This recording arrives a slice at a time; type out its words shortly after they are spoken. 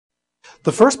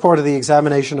The first part of the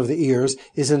examination of the ears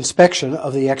is inspection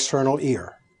of the external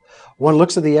ear. One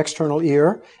looks at the external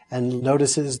ear and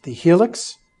notices the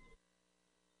helix,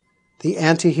 the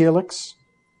antihelix,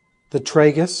 the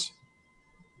tragus,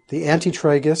 the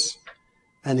antitragus,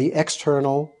 and the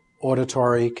external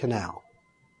auditory canal.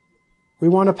 We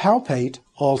want to palpate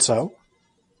also.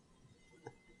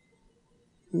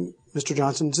 Mr.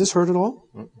 Johnson, does this hurt at all?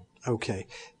 Okay.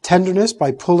 Tenderness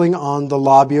by pulling on the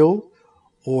lobule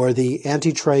or the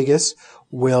antitragus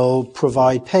will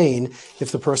provide pain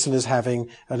if the person is having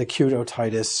an acute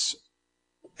otitis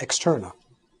externa.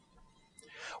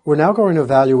 We're now going to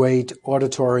evaluate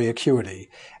auditory acuity,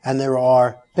 and there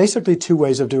are basically two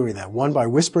ways of doing that. One by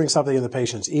whispering something in the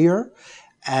patient's ear,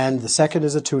 and the second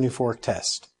is a tuning fork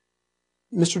test.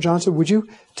 Mr. Johnson, would you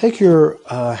take your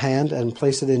hand and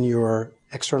place it in your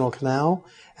external canal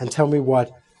and tell me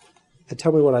what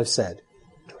I've said?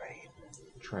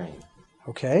 Train.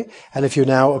 Okay. And if you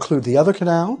now occlude the other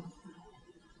canal?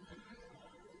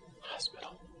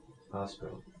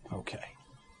 Hospital. Okay.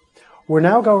 We're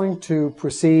now going to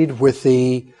proceed with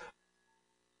the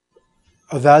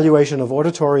evaluation of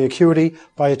auditory acuity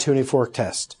by a tuning fork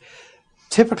test.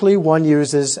 Typically, one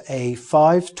uses a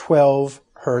 512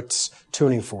 Hertz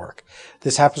tuning fork.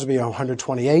 This happens to be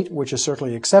 128, which is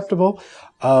certainly acceptable,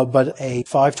 but a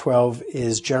 512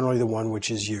 is generally the one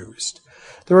which is used.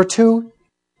 There are two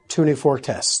tuning fork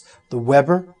tests, the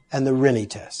Weber and the Rinne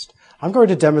test. I'm going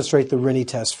to demonstrate the Rinne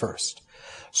test first.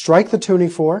 Strike the tuning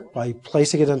fork by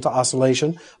placing it into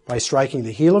oscillation by striking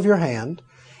the heel of your hand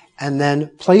and then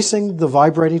placing the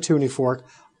vibrating tuning fork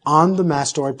on the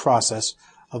mastoid process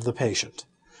of the patient.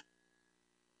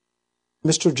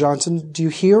 Mr. Johnson, do you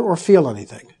hear or feel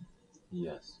anything?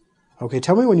 Yes. Okay,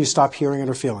 tell me when you stop hearing it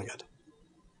or feeling it.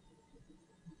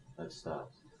 That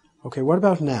stops. Okay, what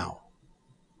about now?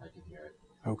 I can hear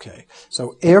it. Okay,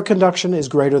 so air conduction is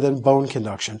greater than bone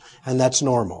conduction, and that's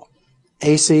normal.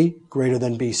 AC greater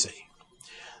than BC.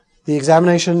 The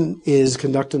examination is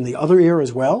conducted in the other ear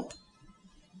as well.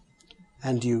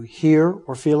 And do you hear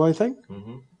or feel anything?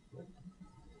 Mm-hmm.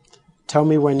 Tell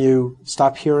me when you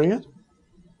stop hearing it.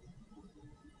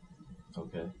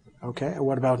 Okay. Okay, and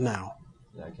what about now?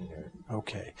 Yeah, I can hear it.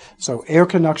 Okay, so air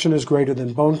conduction is greater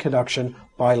than bone conduction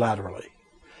bilaterally.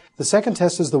 The second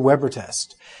test is the Weber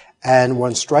test, and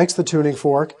one strikes the tuning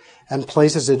fork and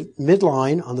places it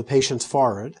midline on the patient's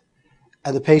forehead,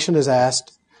 and the patient is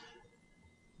asked,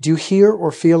 do you hear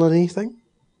or feel anything?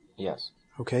 Yes.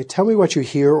 Okay, tell me what you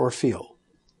hear or feel.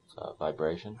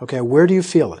 Vibration. Okay, where do you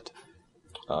feel it?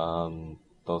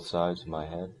 Both sides of my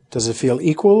head. Does it feel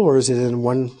equal, or is it in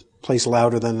one place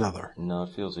louder than another? No,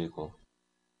 it feels equal.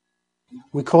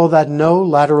 We call that no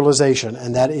lateralization,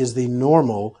 and that is the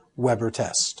normal Weber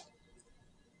test.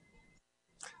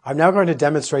 I'm now going to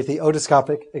demonstrate the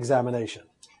otoscopic examination.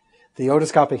 The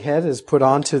otoscopic head is put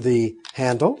onto the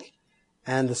handle,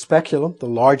 and the speculum, the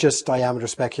largest diameter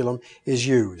speculum, is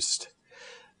used.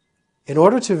 In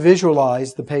order to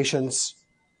visualize the patient's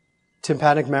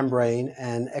tympanic membrane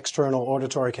and external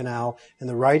auditory canal in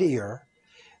the right ear,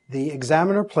 the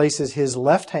examiner places his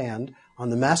left hand on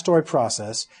the mastoid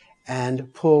process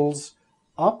and pulls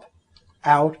up,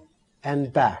 out,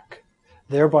 and back,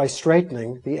 thereby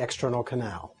straightening the external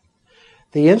canal.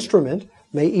 The instrument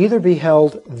may either be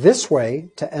held this way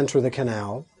to enter the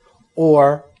canal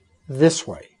or this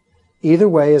way. Either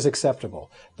way is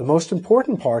acceptable. The most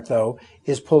important part, though,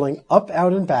 is pulling up,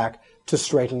 out, and back to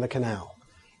straighten the canal.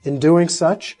 In doing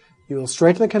such, you will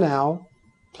straighten the canal,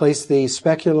 place the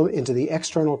speculum into the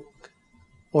external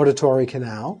auditory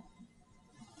canal,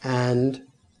 and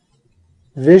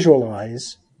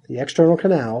visualize the external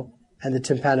canal and the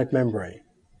tympanic membrane.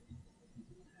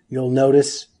 You'll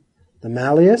notice the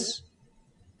malleus,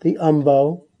 the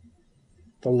umbo,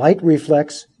 the light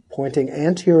reflex pointing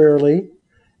anteriorly,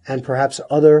 and perhaps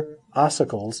other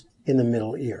ossicles in the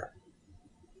middle ear.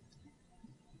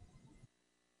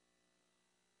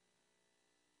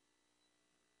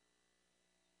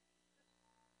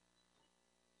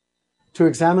 To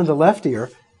examine the left ear,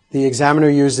 the examiner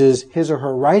uses his or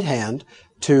her right hand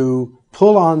to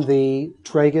pull on the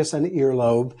tragus and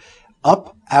earlobe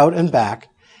up, out, and back,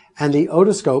 and the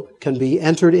otoscope can be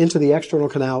entered into the external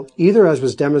canal either as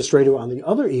was demonstrated on the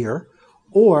other ear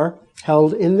or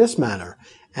held in this manner,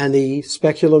 and the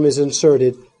speculum is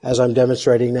inserted as I'm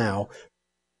demonstrating now.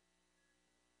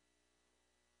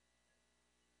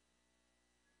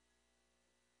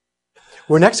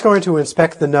 We're next going to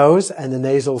inspect the nose and the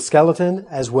nasal skeleton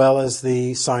as well as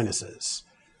the sinuses.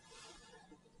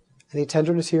 Any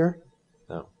tenderness here?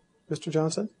 No. Mr.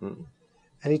 Johnson? Mm-mm.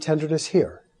 Any tenderness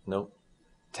here? Nope.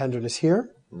 Tenderness here?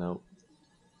 Nope.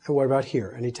 And what about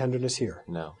here? Any tenderness here?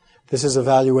 No. This is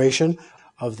evaluation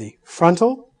of the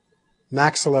frontal,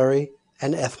 maxillary,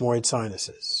 and ethmoid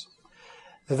sinuses.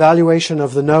 Evaluation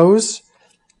of the nose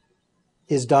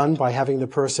is done by having the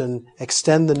person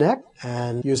extend the neck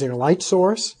and using a light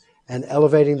source and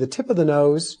elevating the tip of the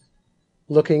nose,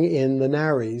 looking in the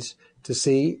nares to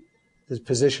see the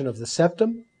position of the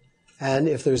septum and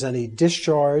if there's any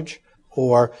discharge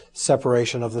or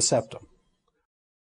separation of the septum.